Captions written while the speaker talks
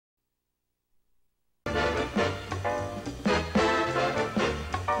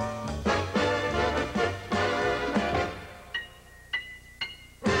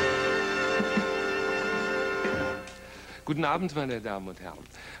Guten Abend, meine Damen und Herren.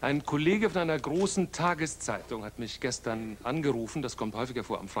 Ein Kollege von einer großen Tageszeitung hat mich gestern angerufen, das kommt häufiger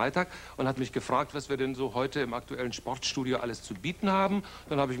vor am Freitag, und hat mich gefragt, was wir denn so heute im aktuellen Sportstudio alles zu bieten haben.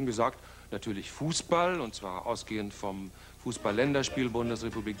 Dann habe ich ihm gesagt, natürlich Fußball, und zwar ausgehend vom Fußball-Länderspiel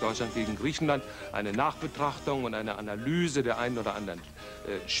Bundesrepublik Deutschland gegen Griechenland, eine Nachbetrachtung und eine Analyse der einen oder anderen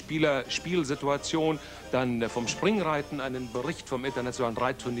Spielsituation, dann vom Springreiten einen Bericht vom internationalen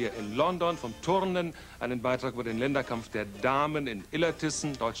Reitturnier in London, vom Turnen einen Beitrag über den Länderkampf der Damen in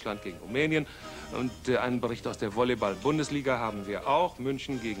Illertissen, Deutschland gegen Rumänien, und einen Bericht aus der Volleyball-Bundesliga haben wir auch,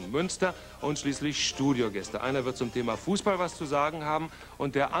 München gegen Münster, und schließlich Studiogäste. Einer wird zum Thema Fußball was zu sagen haben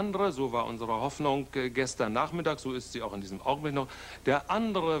und der andere, so war unsere Hoffnung gestern Nachmittag, so ist sie auch in diesem Augenblick noch, der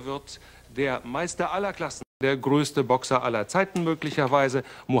andere wird der Meister aller Klassen, der größte Boxer aller Zeiten möglicherweise,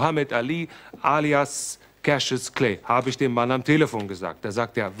 Muhammad Ali alias Cassius Clay, habe ich dem Mann am Telefon gesagt. Da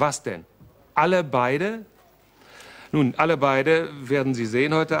sagt er, was denn? Alle beide? Nun, alle beide werden Sie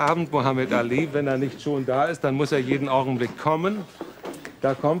sehen heute Abend. Muhammad Ali, wenn er nicht schon da ist, dann muss er jeden Augenblick kommen.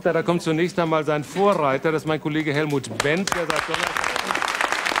 Da kommt er. Da kommt zunächst einmal sein Vorreiter, das ist mein Kollege Helmut Bendt, der seit Donnerstag...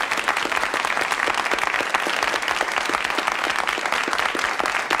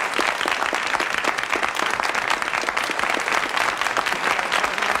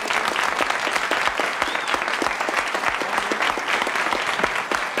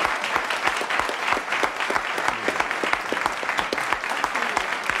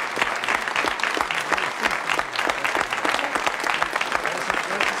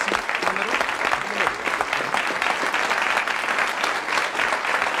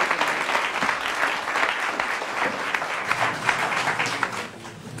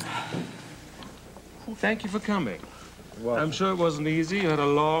 Thank you for coming. I'm sure it wasn't easy. You had a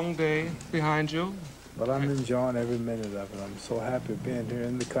long day behind you. But I'm enjoying every minute of it. I'm so happy being here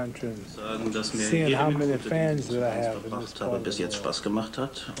in the country and Sagen, dass mir seeing jede how Minute, many die fans ich that I have in this verbracht habe, part bis of the jetzt world. Spaß gemacht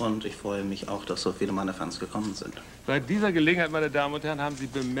hat. Und ich freue mich auch, dass so viele meiner Fans gekommen sind. Bei dieser Gelegenheit, meine Damen und Herren, haben Sie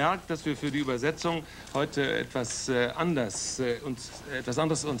bemerkt, dass wir für die Übersetzung heute etwas anderes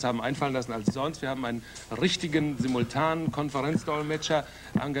uns haben einfallen lassen als sonst. Wir haben einen richtigen simultanen Konferenzdolmetscher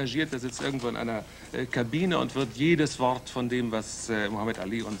engagiert. Der sitzt irgendwo in einer Kabine und wird jedes Wort von dem, was Muhammad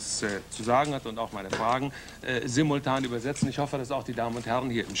Ali uns zu sagen hat und auch meine Fragen simultan übersetzen. Ich hoffe, dass auch die Damen und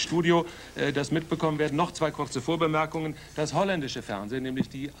Herren hier im Studio das mitbekommen werden. Noch zwei kurze Vorbemerkungen. Das holländische Fernsehen, nämlich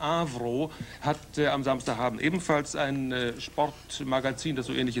die AVRO, hat am Samstagabend ebenfalls ein Sportmagazin, das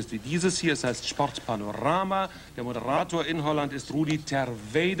so ähnlich ist wie dieses hier. Es heißt Sportpanorama. Der Moderator in Holland ist Rudi ter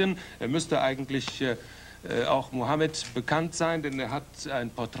Weyden. Er müsste eigentlich auch Mohammed bekannt sein, denn er hat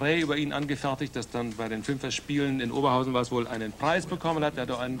ein Porträt über ihn angefertigt, das dann bei den Filmfestspielen in Oberhausen war es wohl einen Preis bekommen hat. Er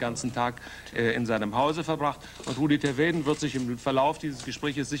hat auch einen ganzen Tag in seinem Hause verbracht. Und Rudi ter Weyden wird sich im Verlauf dieses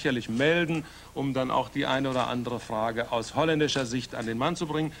Gespräches sicherlich melden, um dann auch die eine oder andere Frage aus holländischer Sicht an den Mann zu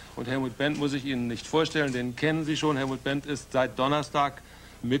bringen. Und Helmut Bendt muss ich Ihnen nicht vorstellen, den kennen Sie schon. Helmut Bendt ist seit Donnerstag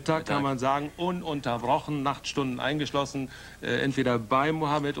Mittag, kann man sagen, ununterbrochen, Nachtstunden eingeschlossen, entweder bei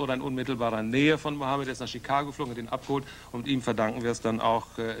Mohammed oder in unmittelbarer Nähe von Mohammed. Er ist nach Chicago geflogen, hat ihn abgeholt und ihm verdanken wir es dann auch,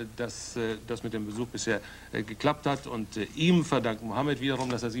 dass das mit dem Besuch bisher geklappt hat. Und ihm verdankt Mohammed wiederum,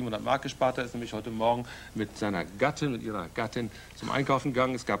 dass er 700 Mark gespart hat. Er ist nämlich heute Morgen mit seiner Gattin, mit ihrer Gattin zum Einkaufen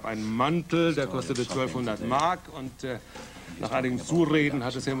gegangen. Es gab einen Mantel, der kostete 1200 Mark und nach einigem Zureden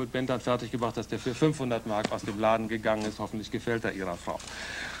hat es Helmut Bendt dann fertiggebracht, dass der für 500 Mark aus dem Laden gegangen ist. Hoffentlich gefällt er Ihrer Frau.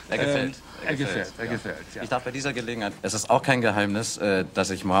 Er gefällt. Er gefällt, ja. Ich darf bei dieser Gelegenheit, es ist auch kein Geheimnis,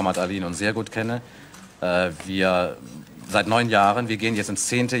 dass ich Muhammad Ali nun sehr gut kenne. Wir seit 9 Jahren, wir gehen jetzt ins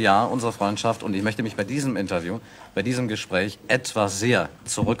 10. Jahr unserer Freundschaft und ich möchte mich bei diesem Interview, bei diesem Gespräch etwas sehr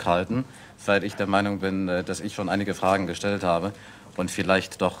zurückhalten, weil ich der Meinung bin, dass ich schon einige Fragen gestellt habe und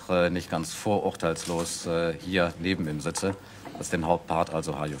vielleicht doch nicht ganz vorurteilslos hier neben ihm sitze, dass den Hauptpart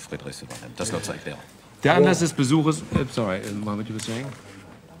also Hajo Friedrichs übernimmt. Das nur zur Erklärung. Der Anlass des Besuches, sorry, Mohammed, you were saying?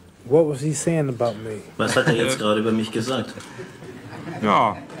 What was he saying about me? Was hat er jetzt gerade über mich gesagt?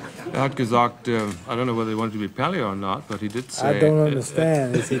 Ja, er hat gesagt, I don't know whether he wanted to be paleo or not, but he did say... I don't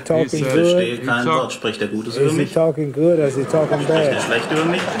understand. Is he talking Ich good? verstehe kein Wort. Spricht er Gutes über Is he mich? talking good or is he talking Spricht er bad? schlecht über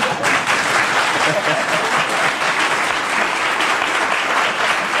mich?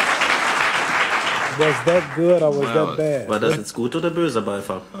 Was that good or was that bad? War das jetzt gut oder böser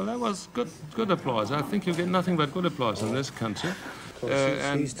Beifall? Well, that was good applause. I think you get nothing but good applause in this country.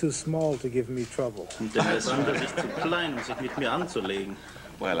 He's too small to give me trouble. Denn er ist unter sich zu klein, um sich mit mir anzulegen.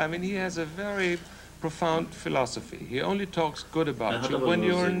 Well, I mean, he has a very profound philosophy. He only talks good Er about hat you aber when nur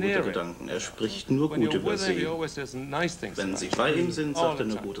you're sehr near gute him. Gedanken. Er spricht nur When gut you're über with him, he sie. always says nice things Wenn about Sie you. bei ihm sind, All sagt er the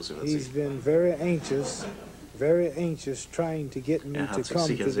nur time. Gutes über He's sie. been very anxious trying to get me Er to hat sich come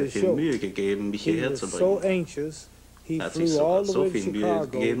sicher to sehr this viel show. Mühe gegeben, mich He hierher was zu so bringen. anxious, Er hat sich sogar so viel Mühe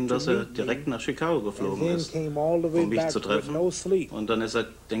gegeben, dass er direkt nach Chicago geflogen ist, um mich zu treffen. Und dann ist er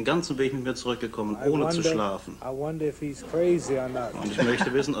den ganzen Weg mit mir zurückgekommen, ohne zu schlafen. Und ich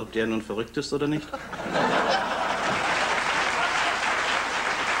möchte wissen, ob der nun verrückt ist oder nicht.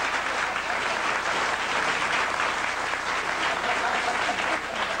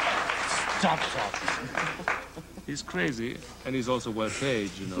 Stop talking. He's crazy and he's also well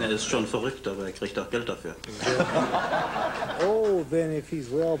paid, you know. Er ist schon verrückt, aber er kriegt auch Geld dafür. Oh, then if he's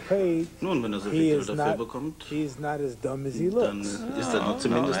well paid, Nun, wenn er so viel Geld dafür bekommt, he's not as dumb as he dann looks. ist er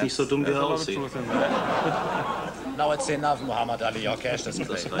zumindest nicht so dumm, wie er aussieht. Now it's enough, Muhammad Ali. Your cash is Das great.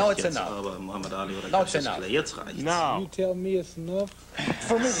 reicht Now it's jetzt enough. aber, Muhammad Ali oder Now it's Cassius enough. Clay. Jetzt reicht's. Now, You tell me it's enough?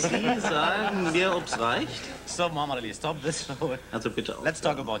 For me. Sie sagen mir, ob's reicht? Stop, Muhammad Ali. Stop this show. Also bitte auch. Let's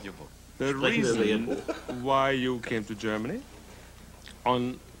talk about your book. the Sprechen wir über Ihr reason Buch. why you came to Germany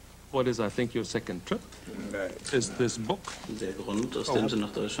on what is, I think, your second trip is this book, Der Grund, aus dem Sie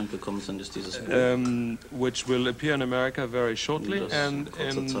nach Deutschland gekommen sind, ist dieses Buch, which will appear in America very shortly das and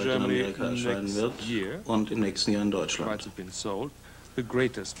kurzer in Zeit in Germany Amerika erscheinen wird next year. und im nächsten Jahr in Deutschland. Rights have been sold. The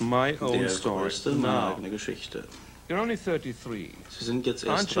greatest, my own Der story. größte, meine Now, eigene Geschichte. you're only 33. Sie sind jetzt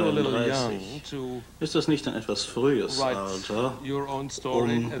erst Aren't you a little 33. young to Ist das nicht ein etwas frühes write Alter, your own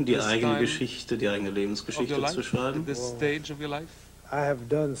story um at die this eigene time Geschichte, die eigene of your Lebensgeschichte life, zu schreiben? at this stage of your life? I have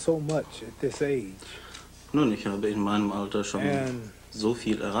done so much at this age. Nun, ich habe in meinem Alter schon And so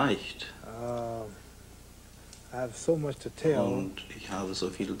viel erreicht I have so much to tell. und ich habe so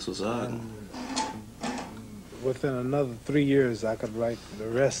viel zu sagen. Within another 3 years, I could write the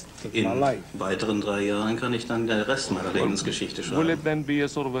rest of my In life. weiteren 3 Jahren kann ich dann den Rest meiner Lebensgeschichte Will schreiben. it then be a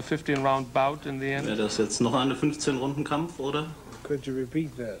sort of a 15-round bout in the Wäre end? das jetzt noch eine 15-Runden-Kampf, oder? Could you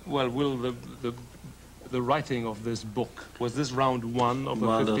repeat that? Well, will the writing of this book, was this round one of a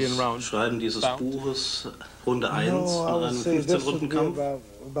War das 15-round Schreiben dieses bout? Buches Runde 1 No, I von would einem say this would be 15-Runden-Kampf?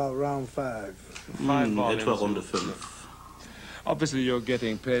 about round 5. Etwa Runde 5. Obviously, you're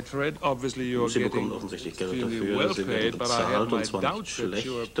getting paid for it. Obviously, you're Sie bekommen getting offensichtlich Geld extremely dafür, well sie paid, werden but I have bezahlt my und zwar nicht doubts that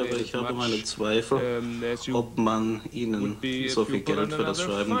you are schlecht, aber paid ich as habe meine much Zweifel, as you ob man ihnen would be if so viel you put Geld in für das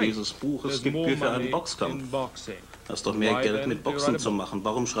another Schreiben fight. dieses Buches There's gibt more wie für einen money in Boxkampf. boxing. Das ist doch mehr Why Geld then mit do you Boxen write a zu book? machen.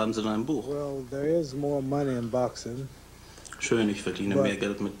 Warum schreiben Sie dann ein Buch? Well, there is more money in boxing. Schön, ich verdiene But mehr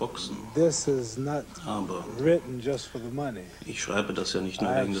Geld mit Boxen, This is not aber written just for the money. ich schreibe das ja nicht nur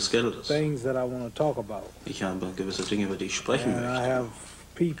I wegen des have Geldes. things that I want to talk about. Ich habe gewisse Dinge, über die ich sprechen And I möchte. have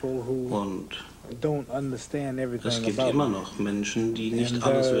people who Und don't understand es everything gibt about immer me. noch Menschen, die nicht And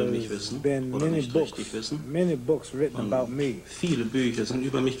alles über mich there's wissen been oder many nicht richtig wissen. books written about me. Viele Bücher sind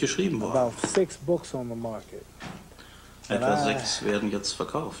über mich geschrieben worden. About 6 books on the market. Etwa I- 6 werden jetzt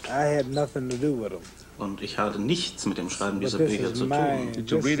verkauft. I had nothing to do with them. Und ich hatte nichts mit dem Schreiben But dieser this Bücher is zu my, tun. Did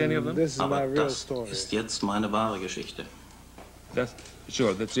you read any of them? this is my Aber real das story. ist jetzt meine wahre Geschichte. That's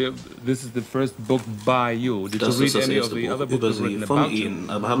sure. This is the first book by you. Did Das you ist read das any of erste the Buch other books über that were Sie, written von about you? Ihnen.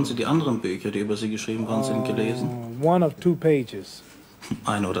 Aber haben Sie die anderen Bücher, die über Sie geschrieben worden sind, gelesen? One of 2 pages.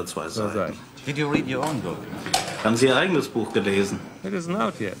 1 oder 2 Right. Seiten. Did you read your own book? Haben Sie Ihr eigenes Buch gelesen? It isn't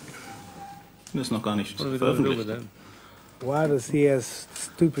out yet. Das ist noch gar nicht What are we going to do with veröffentlicht. that? Why does he ask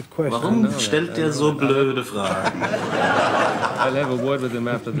stupid questions? Warum stellt der so blöde Fragen? I'll have a word with him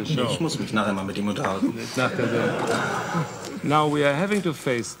after the show. Ich muss mich nachher mal mit ihm unterhalten. It's not Now we are having to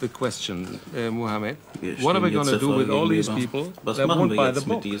face the question, Mohammed. Wir What are we stehen going jetzt to der do with Frage all these gegenüber. people Was that machen won't wir buy the jetzt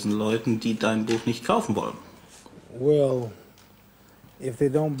mit book? diesen Leuten, die dein Buch nicht kaufen wollen? Well, if they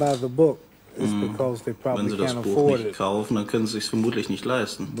don't buy the book, it's because they Wenn probably sie das can't Buch afford nicht it. kaufen, dann können sie es vermutlich nicht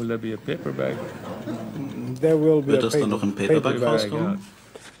leisten. Will there be a paperback? There will be Wird a das dann noch in Paperback paperback, rauskommen?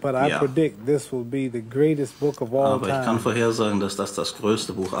 but I Ja. predict this will be the greatest book of all Aber ich kann time. vorhersagen, dass das das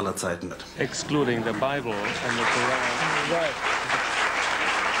größte Buch aller Zeiten wird. Excluding the Bible and the Quran. Right.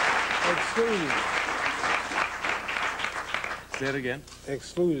 Say it again.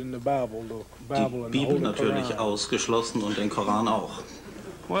 Excluding the Bible Die and the Bibel Holy natürlich Quran. ausgeschlossen und den Koran auch.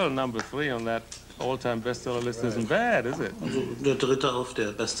 Well, number 3 on that all-time bestseller list isn't bad, is it? Also der dritte auf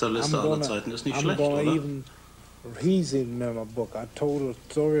der Bestsellerliste aller Zeiten ist nicht I'm schlecht, gonna oder? even, he's in my book. I told a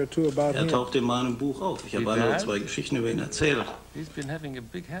story or 2 about Er him. taucht in meinem Buch auf. Ich habe Wie 1 oder der? 2 Geschichten über ihn erzählt. He's been having a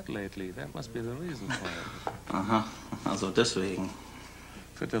big head lately. That must be the reason for it. Aha, also deswegen.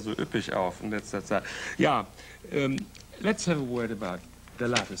 Tritt er so üppig auf in letzter Zeit. Ja, let's have a word about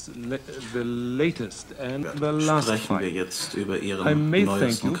the latest and the last Sprechen wir fight. jetzt über I Ihren may thank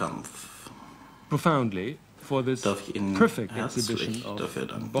neuesten you Kampf. profoundly for this Darf ich Ihnen perfect herzlich exhibition of dafür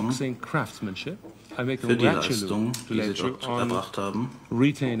danken boxing craftsmanship. I may für die congratulate Leistung, die Sie you dort on erbracht haben.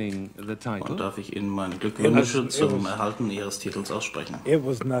 retaining the Und title. darf ich Ihnen meine Glückwünsche zum Erhalten Ihres Titels aussprechen. It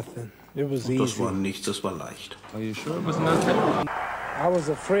was nothing. It was Und das easy. war nichts, das war leicht. Are you sure it was nothing? I was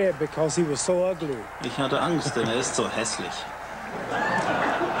afraid because he was so ugly. Ich hatte Angst, denn er ist so hässlich.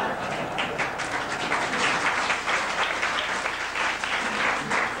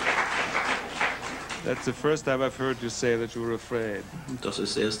 That's the first time I've heard you say that you were afraid. Das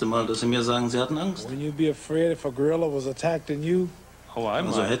ist das erste Mal, dass Sie mir sagen, Sie hatten Angst. Wouldn't you be afraid if a gorilla was attacking you? Oh, I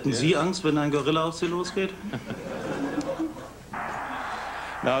Also might, hätten yeah. Sie Angst, wenn ein Gorilla auf Sie losgeht?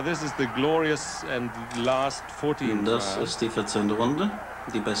 Now this is the glorious and last 14th Das round. ist die 14. Runde,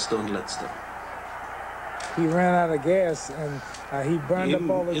 die beste und letzte. He ran out of gas and he burned up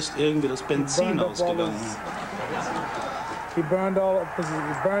all Eben his. ist irgendwie das Benzin ausgegangen. He burned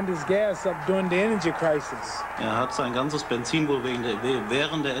his gas up during the energy crisis. Er hat sein ganzes Benzin wohl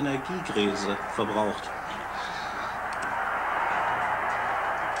während der Energiekrise verbraucht.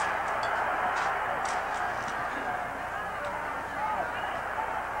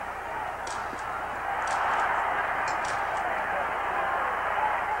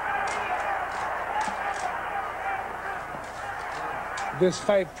 This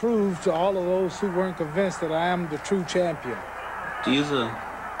fight proved to all of those who weren't convinced that I am the true champion. Dieser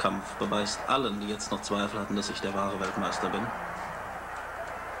Kampf beweist allen, die jetzt noch Zweifel hatten, dass ich der wahre Weltmeister bin.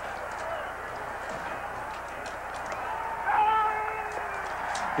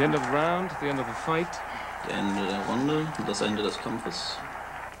 The end of the round, the end of the fight. Das Ende der Runde, das Ende des Kampfes.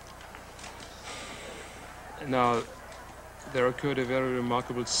 Now, there occurred a very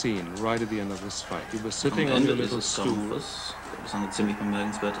remarkable scene right at the end of this fight. You were Am sitting on your Ende little dieses stool. Kampfes gab es eine ziemlich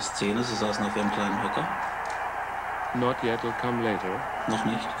bemerkenswerte Szene. Sie saßen auf ihrem kleinen Hocker. Not yet, it'll come later. Noch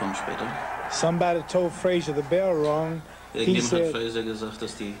nicht, kommt später. Somebody told Frazier the bell rung. He Irgendjemand hat said, Fraser gesagt,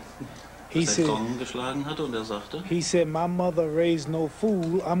 dass der said, Gong geschlagen hatte und er sagte, my mother raised no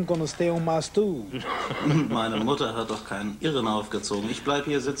fool. I'm gonna stay on my stool. meine Mutter hat doch keinen Irren aufgezogen. Ich bleibe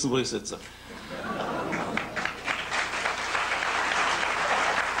hier sitzen, wo ich sitze.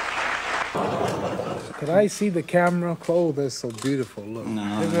 Could I see the camera? Oh, that's so beautiful. Look.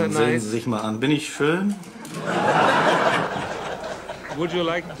 Na, Isn't that sehen nice? Sie sich mal an. Bin ich schön? Would you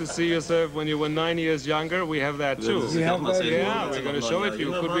like to see yourself when you were 9 years younger? We have that Würden too. Sie sich auch mal sehen, Yeah, wo Sie we're gonna noch show 9 it to you.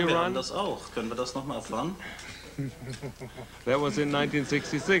 Jahre Could waren? we Wir haben run? das auch. Können wir das noch mal erfahren? That was in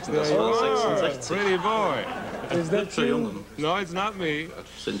 1966. There Das you war are. 66. Pretty boy. Is that Hübscher you? Junge. No, it's not me.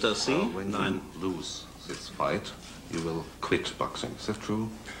 Sind das Sie? When Nein. you lose this fight, you will quit boxing. Is that true?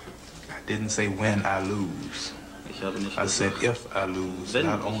 I didn't say when I lose. Ich habe nicht I said gesagt, if I lose, wenn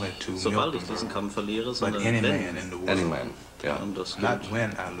not only to sobald ich Milton, diesen Kampf verliere, but sondern any wenn. man in the world. Any man. Ja. Und das Not gilt.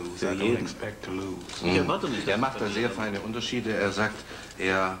 when I lose. Für I don't jeden. expect to lose. Ich erwarte nicht, Er dass macht ich da sehr verliere. feine Unterschiede. Er sagt,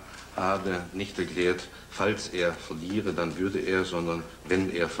 er habe nicht erklärt, falls er verliere, dann würde er, sondern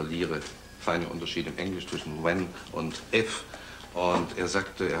wenn er verliere. Feine Unterschiede im Englisch zwischen when und if. Und er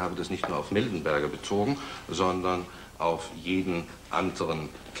sagte, er habe das nicht nur auf Mildenberger bezogen, sondern auf jeden anderen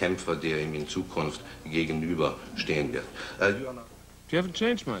Kämpfer, der ihm in Zukunft gegenüberstehen wird. You haven't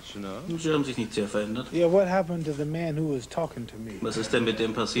changed much, you know. Sie haben sich nicht sehr verändert. Yeah, what happened to the man who was talking to me? Was ist denn mit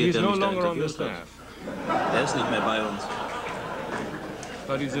dem passiert, He's der no mich da longer on the interviewt hat? staff. Er ist nicht mehr bei uns.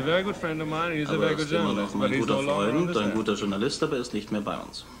 But he's a very good friend of mine and he's a Aber very er good ist immer noch journalist. But mein he's no guter longer on the Freund, ein staff. guter Journalist, aber er ist nicht mehr bei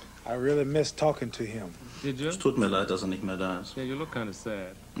uns. I really miss talking to him. Did you? Es tut mir leid, dass er nicht mehr da ist. Yeah, you look kind of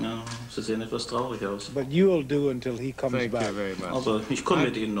sad. Ja, Sie sehen etwas traurig aus. But you'll do until he comes Thank back. you very much. Aber ich komme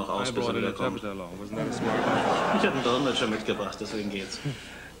mit Ihnen noch aus, I bis er brought an wieder kommt. interpreter along. Wasn't that a smart? Ich habe einen Dolmetscher mitgebracht, deswegen geht's.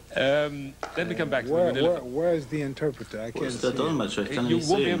 Let me come back to the Where, Manila. where's the interpreter? I Wo can't ist der see him. Dolmetscher? Ich kann ihn You nicht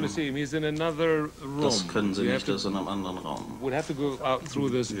won't be able to sehen. see him. He's in another room. Das können Sie You have nicht, to, er ist in einem anderen Raum. would have to go out through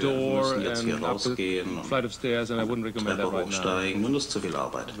this Wir door müssen jetzt hier and up rausgehen a und flight of stairs, and I wouldn't recommend Treppe that right now. hochsteigen und das ist zu viel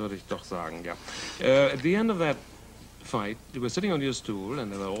Arbeit. Würde ich doch sagen, ja. At the end of that fight, you were sitting on your stool,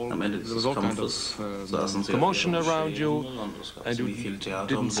 and there Am Ende was dieses all kind Kampfes of saßen Sie auf commotion Ihren around you, Stühlen und es gab and you ziemlich viel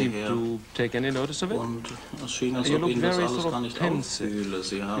Theater um didn't Sie seem her. to take any notice of it. Und es schien, als You ob looked Ihnen das very alles sort gar of nicht pensive. auffühle.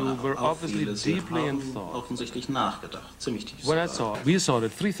 Sie haben You were obviously auffiele. Sie deeply in haben thought. offensichtlich nachgedacht, ziemlich tief. When I saw it, we saw it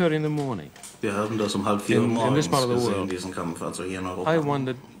at 3:30 in the morning. Wir haben das um 3:30 Uhr In morgens this part of the gesehen, world. diesen Kampf, also hier in Europa. I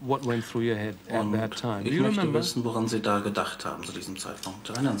wondered what went through your head at Und that time. Do ich you möchte remember? wissen, woran Sie da gedacht haben zu diesem Zeitpunkt.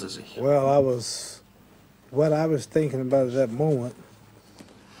 Erinnern Sie sich? Well, what I was thinking about at that moment,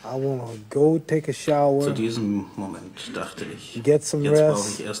 I want to go take a Zu shower, diesem Moment dachte ich, get some jetzt brauche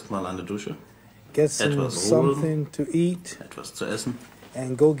rest, ich erstmal eine Dusche, get some etwas holen. something to eat, etwas zu essen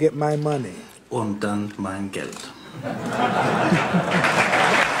and go get my money. und dann mein Geld.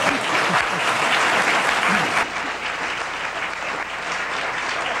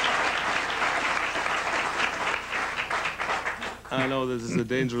 I know this is a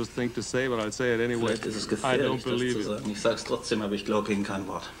dangerous thing to say, but I'll say it anyway. Vielleicht ist es I don't gefährlich, das believe zu it. sagen. Ich sage es trotzdem, aber ich glaube Ihnen kein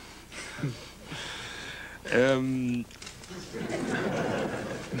Wort.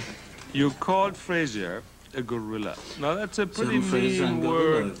 You called Frazier a gorilla. Now that's a pretty mean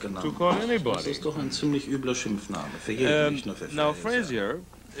word to call anybody. Das ist doch ein ziemlich übler Schimpfname für jeden, nicht nur für Now Frazier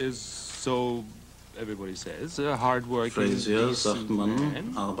is so, everybody says, a hard-working, Frazier, sagt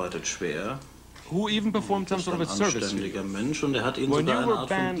man, arbeitet schwer. Who even performed some sort of a service. Ein anständiger Mensch und er hat ihnen sogar eine Art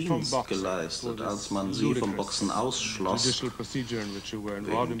von Dienst geleistet, als man sie vom Boxen ausschloss,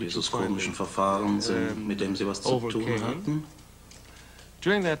 wegen dieses komischen Verfahrens, mit dem sie was zu tun hatten.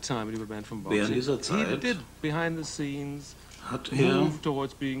 During that time, when he was banned from boxing, während dieser Zeit he did behind the scenes hat er move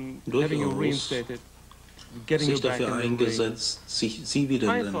towards having you reinstated, getting you sich back dafür in the eingesetzt, sie wieder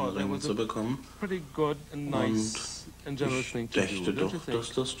in den Ring zu bekommen. Pretty good and nice and generous thing to do. Ich dachte doch,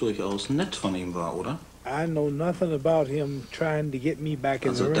 dass das durchaus nett von ihm war, oder? I know nothing about him trying to get me back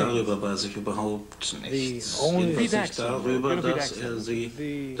in the ring. Also darüber weiß ich überhaupt nichts. Jedenfalls nicht darüber,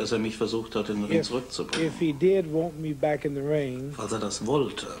 dass er mich versucht hat, in den Ring zurückzubringen. If he did want me back in the ring, falls er das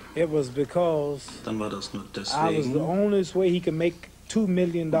wollte, it was because dann war das nur I was deswegen, the only way he could make $2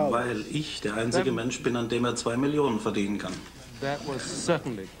 million. Weil ich der einzige Mensch bin, an dem er 2 Millionen verdienen kann. That was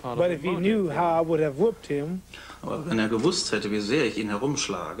certainly part But of if he knew how I would have whooped him, aber wenn er gewusst hätte, wie sehr ich ihn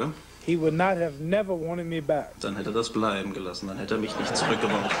herumschlage, he would not have never wanted me back. dann hätte er das bleiben gelassen, dann hätte er mich nicht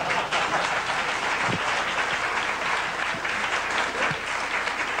zurückgewollt.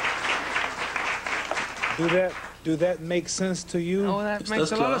 Do that make sense to you? Oh, that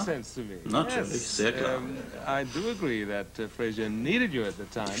makes a lot of sense to me. Natürlich, sehr klar. I do agree that Frazier needed you at the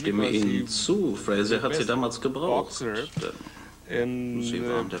time. Ich stimme Ihnen zu. Frazier hat sie damals gebraucht. In Sie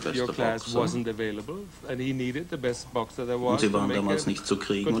waren der beste your class Boxer. wasn't available, and he needed the best boxer there was. Und sie waren damals nicht zu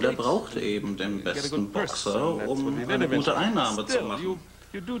kriegen und er brauchte eben den besten Boxer, um eine gute Einnahme zu machen.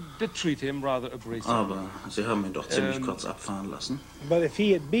 Did treat him rather abrasively. Aber sie haben ihn doch ziemlich kurz abfahren lassen. But if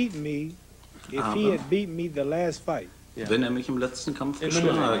he had beaten me, the last fight, wenn er mich im letzten Kampf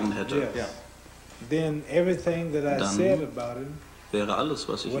geschlagen hätte, then everything that I said about him wäre alles,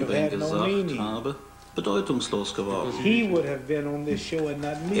 was ich über ihn gesagt habe, bedeutungslos geworden.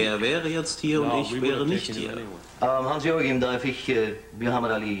 Er wäre jetzt hier und ich wäre nicht hier. Hans-Joachim, darf ich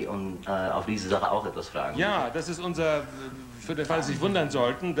Muhammad Ali auf diese Sache auch etwas fragen? Ja, das ist unser, für den Fall Sie sich wundern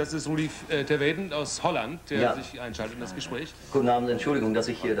sollten, das ist Rudi Terweden aus Holland, der sich einschaltet in das Gespräch. Guten Abend, Entschuldigung, dass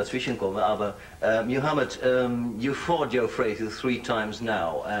ich hier dazwischen komme, aber Muhammad, you fought Joe Frazier 3 times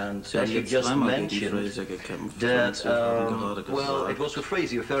now, and you just mentioned that, well, it was for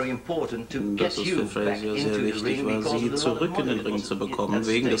Frazier very important to get you back into the ring because sie zurück in den Ring zu bekommen,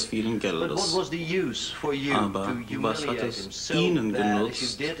 wegen des vielen Geldes. Aber was hat es Ihnen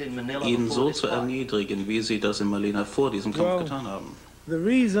genutzt, ihn so zu erniedrigen, wie Sie das in Malina vor diesem Kampf getan haben? The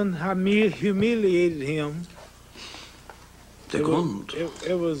reason I humiliated him, der Grund,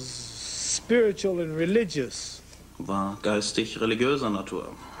 it was spiritual and religious. War geistig-religiöser Natur.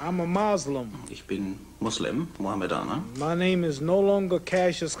 I'm a Muslim. Ich bin Muslim, Mohammedaner. My name is no longer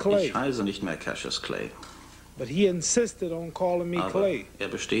Cassius Clay. Ich heiße nicht mehr Cassius Clay. But he insisted on calling me Clay. Er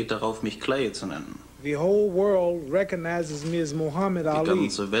besteht darauf, mich Clay zu nennen. The whole world recognizes me as Muhammad Ali. Die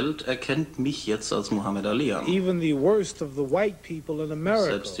ganze Welt erkennt mich jetzt als Muhammad Ali an. Even the worst of the white people in America.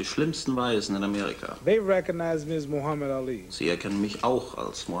 Selbst die schlimmsten Weißen in Amerika. They recognize me as Muhammad Ali. Sie erkennen mich auch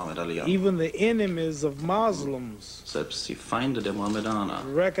als Muhammad Ali an. Even the enemies of Muslims. Selbst die Feinde der Mohammedaner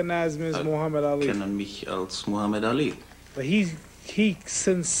recognize me as Muhammad Ali. Erkennen mich als Muhammad Ali. But he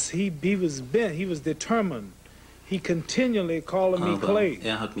was determined. He continually calling me Clay.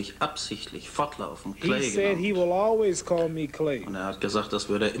 Er hat mich absichtlich fortlaufend Clay genannt. He said he will always call me Clay. Und er hat gesagt, das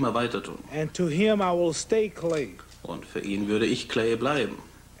würde er immer weiter tun. And to him I will stay Clay. Und für ihn würde ich Clay bleiben.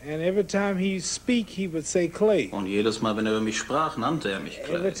 And every time he speak, he would say Clay. Und jedes Mal, wenn er über mich sprach, nannte er mich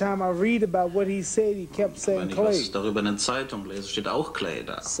Clay. Every time I read about what he said, he kept saying Clay. Wenn ich was darüber in der Zeitung lese, steht auch Clay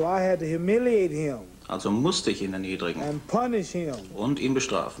da. So I had to humiliate him. Also musste ich ihn erniedrigen and punish him und ihn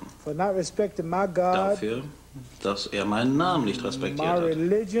bestrafen. For not respecting my God, dafür, dass er meinen Namen nicht respektiert hat,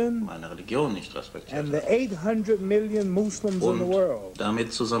 religion, meine Religion nicht respektiert and the 800 million Muslims und in the world.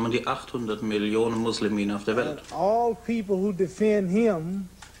 Damit zusammen die 800 Millionen Muslimen auf der Welt. And all people who defend him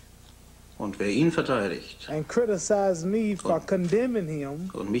und wer ihn verteidigt and criticize me for condemning him,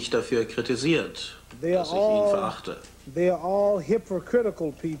 und mich dafür kritisiert, dass ich ihn verachte, they are all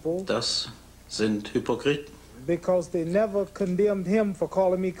hypocritical people. Das sind Hypokriten. Because they never condemned him for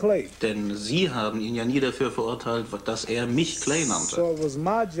calling me Clay. Denn sie haben ihn ja nie dafür verurteilt, dass er mich Clay nannte. So it was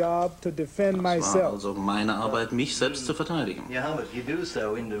my job to defend myself. myself. War also meine Arbeit, mich selbst zu verteidigen. Yeah, but you do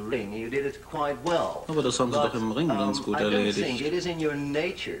so in the ring. You did it quite well. Aber das haben sie doch im Ring ganz gut erledigt. It is in your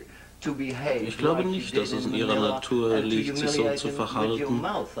nature Ich glaube nicht, dass es in ihrer Natur liegt, sich so zu verhalten,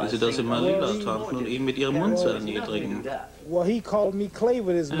 wie sie das in Manila taten und ihn mit ihrem Mund zu erniedrigen. Er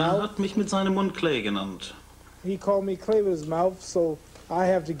hat mich mit seinem Mund Clay genannt.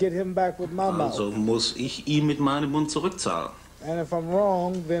 Also muss ich ihm mit meinem Mund zurückzahlen. Und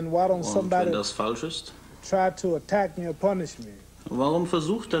wenn das falsch ist, warum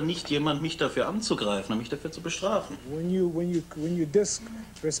versucht dann nicht jemand, mich dafür anzugreifen und mich dafür zu bestrafen?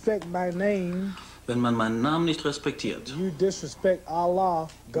 Wenn man meinen Namen nicht respektiert,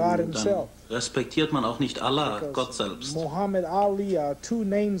 dann respektiert man auch nicht Allah, Gott selbst.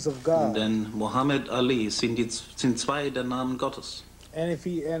 Denn Muhammad Ali sind zwei der Namen Gottes.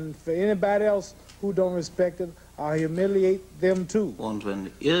 Und wenn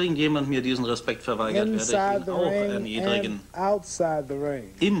irgendjemand mir diesen Respekt verweigert, werde ich ihn auch erniedrigen.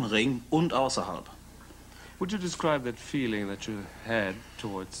 Im Ring und außerhalb. Would you describe that feeling that you had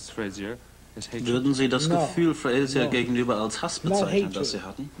towards Frazier? Würden Sie das Gefühl Frazier gegenüber als Hass bezeichnen, das Sie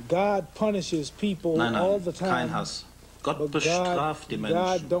hatten? Nein, kein Hass. Gott bestraft die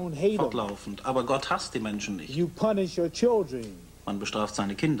Menschen fortlaufend, aber Gott hasst die Menschen nicht. Man bestraft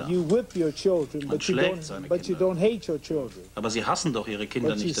seine Kinder. Man schlägt seine Kinder. Aber sie hassen doch ihre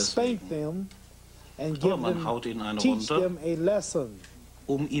Kinder nicht deswegen. Aber man haut ihnen eine runter,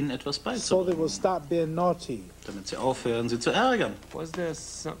 um ihnen etwas beizubringen, damit sie aufhören, sie zu ärgern. Er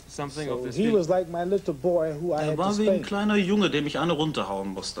war wie ein kleiner Junge, dem ich eine runterhauen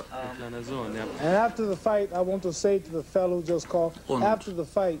musste. Und nach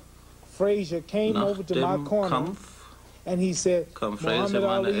dem Kampf kam Frazier in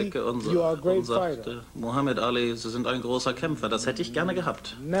meine Ecke und sagte, Muhammad Ali, Sie sind ein großer Kämpfer, das hätte ich gerne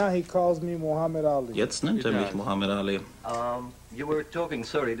gehabt. Jetzt nennt er mich Muhammad Ali. You were talking,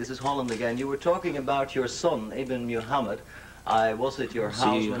 sorry, this is Holland again. You were talking about your son, Ibn Muhammad. I was at your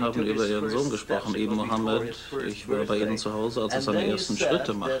house. Sie haben über Ihren Sohn gesprochen, Ibn Muhammad. Ich war bei Ihnen zu Hause, als er seine ersten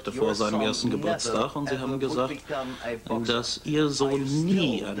Schritte machte vor seinem ersten Geburtstag. Und Sie haben gesagt, dass Ihr Sohn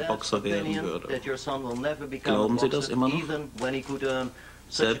nie ein Boxer werden würde. Glauben Sie das immer noch?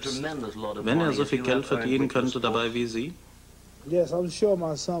 Selbst wenn er so viel Geld verdienen könnte dabei wie Sie?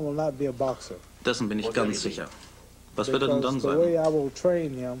 Dessen bin ich ganz sicher. Was wird er denn dann sein?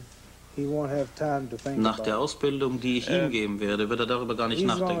 Nach der Ausbildung, die ich ihm geben werde, wird er darüber gar nicht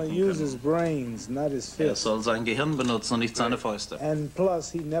nachdenken können. Er soll sein Gehirn benutzen und nicht seine Fäuste.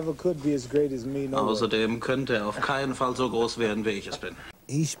 Außerdem könnte er auf keinen Fall so groß werden, wie ich es bin.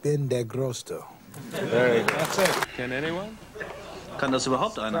 Ich bin der Größte. Kann das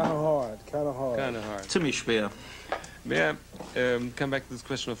überhaupt einer? Kind of hard. Ziemlich schwer. May I come back to this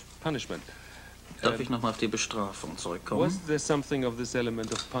question of punishment? Darf ich nochmal auf die Bestrafung zurückkommen? Was there something of this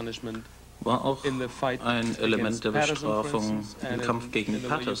element of punishment war auch ein Element der Bestrafung im Kampf gegen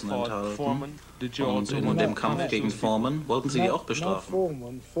Patterson enthalten und in dem Kampf gegen Foreman. Wollten Sie die auch bestrafen?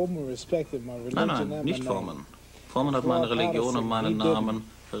 Nein, nicht Foreman. Foreman hat meine Religion und meinen Namen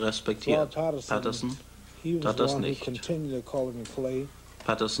respektiert. Patterson tat das nicht.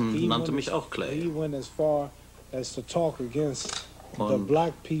 Patterson nannte mich auch Clay.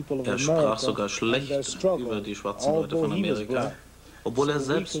 Und er sprach sogar schlecht über die schwarzen Leute von Amerika, obwohl er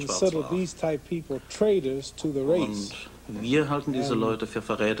selbst schwarz war. Und wir halten diese Leute für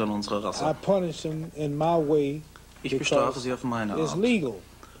Verräter in unserer Rasse. Ich bestrafe sie auf meine Art.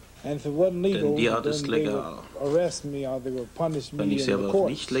 Denn die Art ist legal. Wenn ich sie aber auf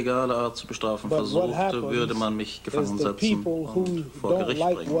nicht legale Art zu bestrafen versuchte, würde man mich gefangen setzen und vor Gericht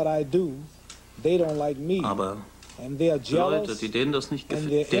bringen. Aber Leute, denen das nicht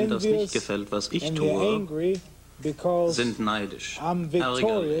gefällt, was ich tue, sind neidisch,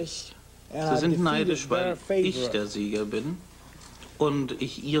 ärgerlich. Sie sind neidisch, weil ich der Sieger bin und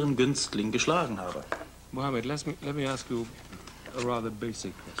ich ihren Günstling geschlagen habe. Mohammed, let me ask you a rather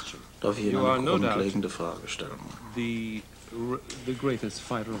basic question. Darf ich Ihnen eine grundlegende Frage stellen? The greatest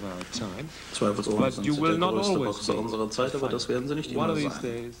fighter of our time. Zweifelsohne sind Sie der größte Boxer unserer Zeit, aber das werden Sie nicht immer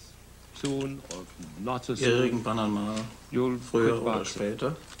sein. Irgendwann einmal, früher oder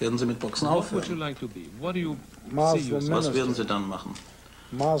später, werden Sie mit Boxen aufhören. Was werden Sie dann machen?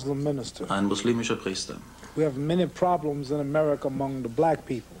 Ein muslimischer Priester.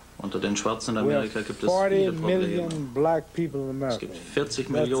 Unter den Schwarzen in Amerika gibt es viele Probleme. Es gibt 40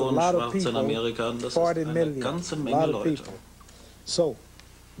 Millionen Schwarze in Amerika und das ist eine ganze Menge Leute.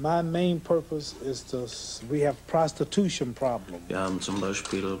 My main purpose is we have prostitution problems. Wir haben zum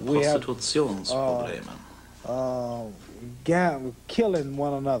Beispiel Prostitutionsprobleme. Killing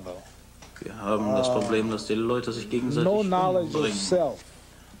one another. Wir haben das Problem, dass die Leute sich gegenseitig umbringen.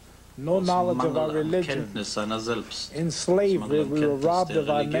 no aus knowledge of our Mangel an religion. Kenntnis seiner selbst. In Aus slavery, Mangel an we were Kenntnis robbed der of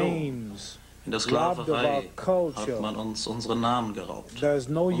our Religion. names, In der robbed of our Sklaverei culture. hat man uns unsere Namen geraubt, There's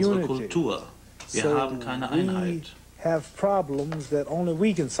no unsere unity. Kultur. Wir So haben keine we Einheit. have problems that only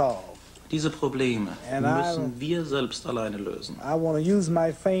we can solve. Diese Probleme And müssen wir selbst alleine lösen. I want to use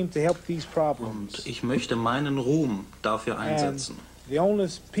my fame to help these Und problems. ich möchte meinen Ruhm dafür And einsetzen. the only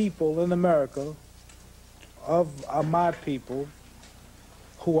people in America of my people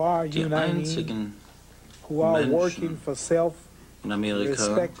who are Die uniting, einzigen who are Menschen working for self, in Amerika,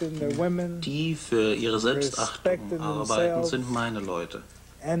 respecting their women, die für ihre Selbstachtung respecting arbeiten, themselves, sind meine Leute.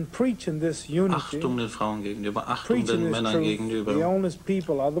 and preaching this unity, Achtung den Frauen gegenüber, Achtung preaching den this Männern truth. The gegenüber. only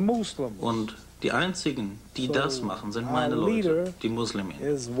people are the Muslims. Und die einzigen, die So, das machen, sind our meine leader Leute, die Muslime.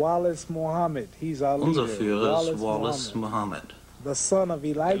 Is Wallace Muhammad. He's our Unser leader. Führer ist Wallace Muhammad, the son of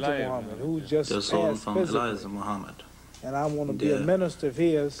Elijah Muhammad, who just der Sohn passed von physically. Elijah Muhammad. And I want to be a der minister of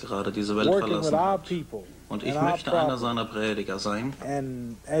his, gerade diese Welt working with verlassen our hat. people. Und ich and our möchte einer problems. seiner Prediger sein,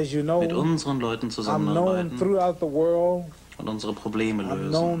 And as you know, mit unseren Leuten I'm known zusammenarbeiten throughout the world. und unsere Probleme I'm lösen.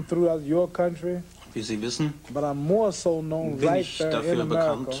 known throughout your country. Wie Sie wissen, But I'm more so known bin right ich there in dafür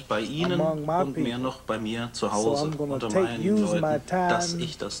America bekannt bei Ihnen among my und mehr people. noch bei mir zu So Hause I'm going unter to meinen use my Leuten, dass time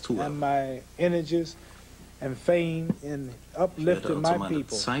ich das tue. and my energies and fame in Ich werde uplifting also my meine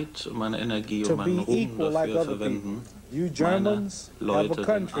people Zeit und meine Energie to und meinen be Ruhm equal like dafür other verwenden, people. You meine Germans have a Leute, den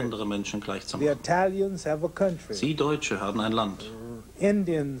country. andere Menschen gleich zu The machen. Italians have a country. Sie Deutsche haben ein Land.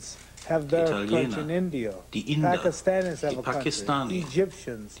 Indians have their Italiener, country in India. die Inder, Pakistanis have die a country. Pakistani,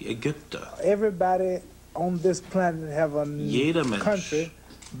 Egyptians. die Ägypter. Everybody on this planet have a Jeder Mensch country,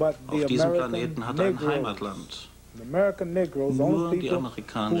 but the auf diesem American Planeten hat ein Negroes. Heimatland. The American Negroes, Nur only die people who have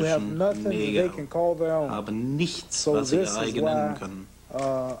amerikanischen nothing that they Neger can call their own. haben nichts, So was sie this ihr is eigen nennen why können.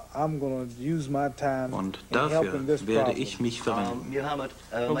 I'm going to use my time Und in helping dafür this werde problem. ich mich verwenden. Muhammad,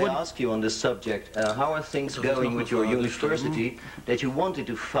 may I ask you on this subject, how are things going with your university that you wanted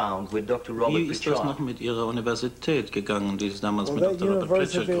to found with Dr. Wie Robert ist das noch Bichar? mit Ihrer Universität gegangen, die Sie damals Well, mit that Dr. Robert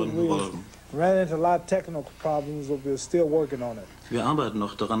Pritchard university, gründen we wollten? ran into a lot of technical problems, but we're still working on it. Wir arbeiten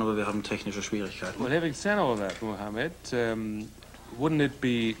noch daran, aber wir haben technische Schwierigkeiten. Well, having said all that, Mohammed, wouldn't it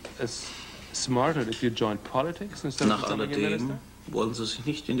be smarter if you joined politics instead of Nach becoming a minister? alledem wollen Sie sich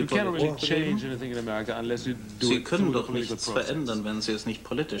nicht in die You can't really Politik change begeben. anything in America unless you do Sie it können through the doch political nichts process. verändern, wenn Sie es nicht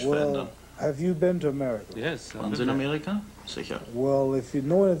politisch Well, verändern. have you been to America? Yes, I've Waren Sie been in there. Amerika? Sicher. Well, if you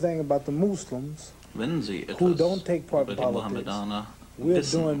know anything about the Muslims, Wenn Sie who etwas don't take part über in die politics, Mohammedaner we're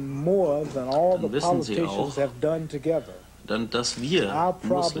wissen, doing more than all the Dann wissen Sie politicians auch, have done together. dann dass wir Our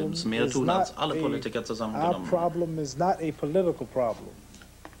problem Muslims mehr is tun als not alle Politiker our zusammengenommen. problem is not a political problem.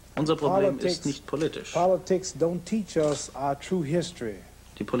 Unser Problem Politics- ist nicht politisch. Politics don't teach us our true history.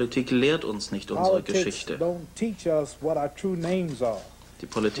 Die Politik lehrt uns nicht unsere Politics Geschichte. don't teach us what our true names are. Die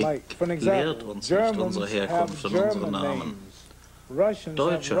Politik Like, for an lehrt example, uns nicht Germans unsere have Herkunft und unsere German Namen. names. Russians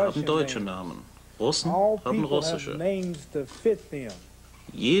Deutsche have haben Russian deutsche names. Namen. Russen All haben people have russische. names to fit them.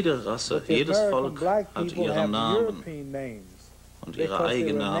 Jede Rasse, But the jedes American Volk black hat people ihre have Namen European names und ihre because they were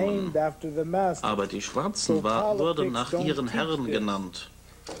Eigennamen. named after the master. Aber die Schwarzen So wurden politics nach don't ihren teach Herren this. genannt.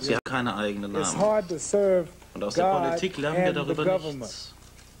 Sie haben keine eigenen It's Namen. hard to serve Und aus der God Politik lernen wir and the darüber government. nichts.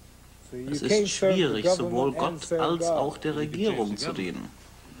 So you Es can't ist serve the schwierig, sowohl government and Gott serve als God. auch der Regierung zu dienen.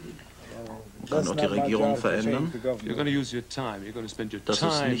 Man kann That's auch die not my Regierung job to change verändern. the You're government. going to use your time. You're going to spend your Das ist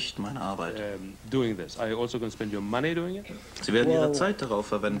time nicht meine Arbeit. doing this. Are you also going to spend your money doing it? Sie werden ihre Well, Zeit darauf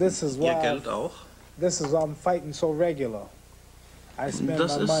verwenden, this is ihr why Geld auch. This is why I'm fighting so regular. I spend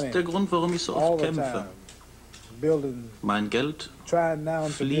Das my ist money der Grund, warum ich so all oft the kämpfe. time building, Mein Geld trying now to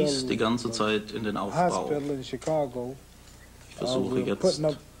fließt die build ganze a Zeit in den Aufbau. hospital in Chicago. Ich versuche We're jetzt putting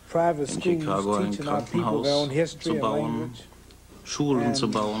up private in schools Chicago ein teaching our people their own Krankenhaus history zu and bauen, language. Schulen And zu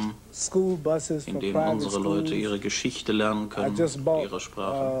bauen, School buses for in denen private unsere Leute schools. ihre Geschichte lernen I können, just bought ihre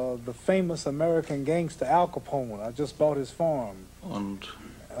Sprache. the famous American gangster Al Capone. I just bought his farm. Und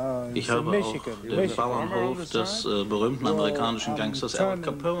In ich habe auch Michigan. den Bauernhof des berühmten amerikanischen I'm Gangsters Al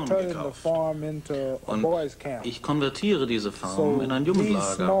Capone turning the gekauft. farm into a Und boys camp. ich konvertiere diese Farm So in ein these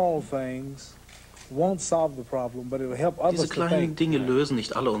Jugendlager. small things won't solve the problem, but it'll help Diese others to kleinen think. Dinge lösen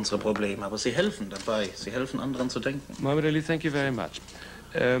nicht alle unsere Probleme, aber sie helfen dabei. Sie helfen anderen zu denken. Muhammad Ali, thank you very much.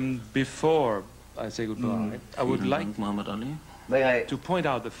 Before I say goodbye, I would Vielen like Dank, Muhammad Ali. May I? to point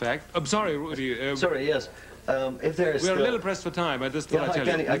out the fact. I'm sorry, Rudy. Sorry, yes. If there is We are a still- little pressed for time. I just thought Yeah, I'd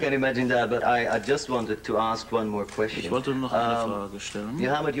tell you. I can imagine that, but I just wanted to ask one more question. Ich wollte noch eine Frage stellen.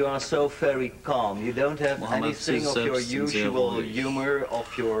 Muhammad, you are so very calm. You don't have Mohammed anything ist of your selbst sehr usual ruhig. humor, of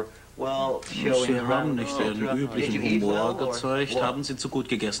your, well, showing Sie haben around, nicht Ihren etc. Did üblichen you eat Humor well, or gezeigt. what? Haben Sie zu gut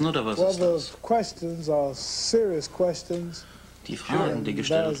gegessen oder was Well, ist the das? questions are serious questions. Die Fragen, die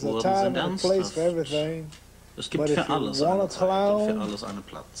gestellt wurden, sind ernsthaft. Es gibt für alles eine Zeit und für alles einen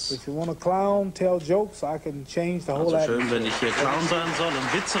Platz. Also schön, wenn ich hier Clown sein soll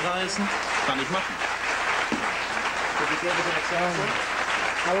und Witze reißen, kann ich machen.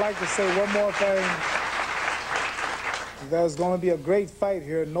 I'd like to say one more thing. There's going to be a great fight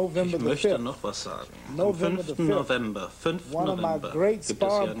here November the 5th. Ich möchte noch was sagen. Am 5. November gibt es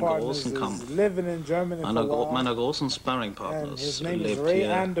hier einen großen Kampf. Einer meiner großen Sparringpartners lebt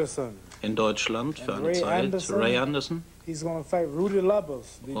hier in Deutschland für eine Zeit. Ray Anderson. Und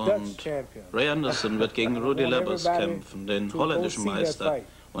Ray Anderson wird gegen Rudy Lebbers kämpfen, den holländischen Meister.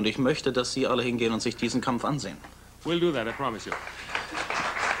 Und ich möchte, dass Sie alle hingehen und sich diesen Kampf ansehen. We'll do that, I promise you.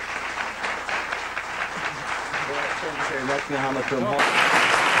 You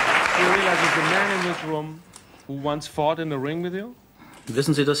realize there's a man in this room who once fought in the ring with you?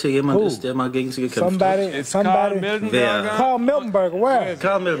 Wissen Sie, dass hier jemand ist, der mal gegen Sie gekämpft hat? Karl Mildenberger. Wer? Karl Mildenberger, where?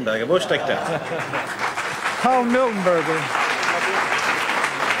 Karl Mildenberger, wo steckt er? Karl Mildenberger.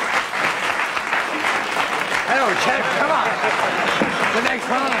 Hello, Chad, come on. The next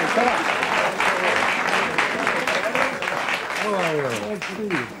round, come on.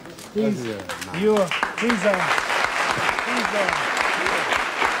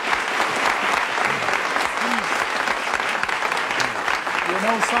 You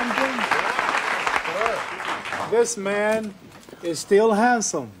know something? This man is still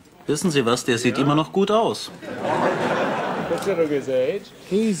handsome. Wissen Sie was, der sieht immer noch gut aus.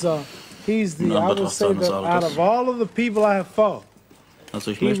 He's the, I would say that out of all of the people I have fought,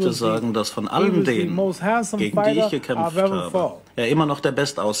 Also ich möchte sagen, dass von allen denen, gegen die ich gekämpft habe, er immer noch der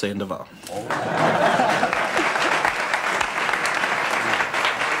Bestaussehende war.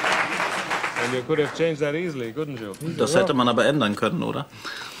 And you could have changed that easily, couldn't you? Das hätte man aber ändern können, oder?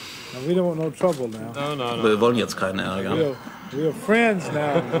 we don't want no trouble now. No. Wir wollen jetzt keinen Ärger. We're friends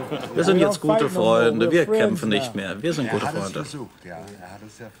now. Wir sind jetzt gute Freunde, wir kämpfen nicht mehr. Wir sind gute Freunde. Er hat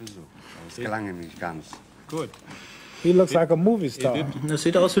es ja versucht, aber es gelang ihm nicht ganz. Gut. He looks like a movie star. Er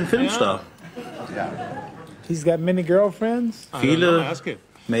sieht aus wie ein Filmstar. Ja. He's got many girlfriends. Viele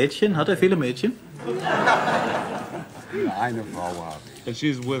Mädchen? Hat er viele Mädchen? Eine Frau habe ich. And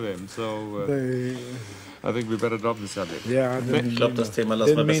she's with him, so I think we better drop the subject. Yeah, Ich glaube, das Thema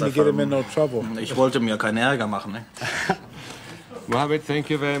lassen wir besser fallen. Ich wollte mir keinen Ärger machen. Ne? Mohammed, thank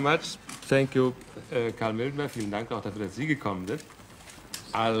you very much. Thank you, Karl Mildenberg. Vielen Dank auch dafür, dass Sie gekommen sind.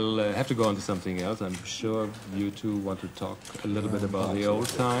 I'll have to go on to something else. I'm sure you two want to talk a little bit about the old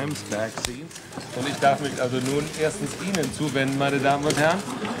times, back scenes. Und ich darf mich also nun erstens Ihnen zuwenden, meine Damen und Herren.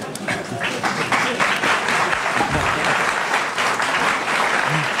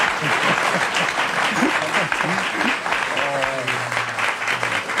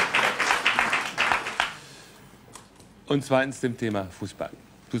 Und zweitens dem Thema Fußball.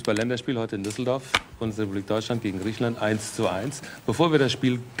 Fußball-Länderspiel heute in Düsseldorf, Bundesrepublik Deutschland gegen Griechenland 1:1. Bevor wir das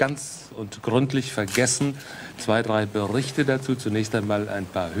Spiel ganz und gründlich vergessen, 2, 3 Berichte dazu. Zunächst einmal ein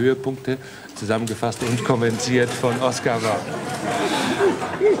paar Höhepunkte, zusammengefasst und kommentiert von Oskar Wörth.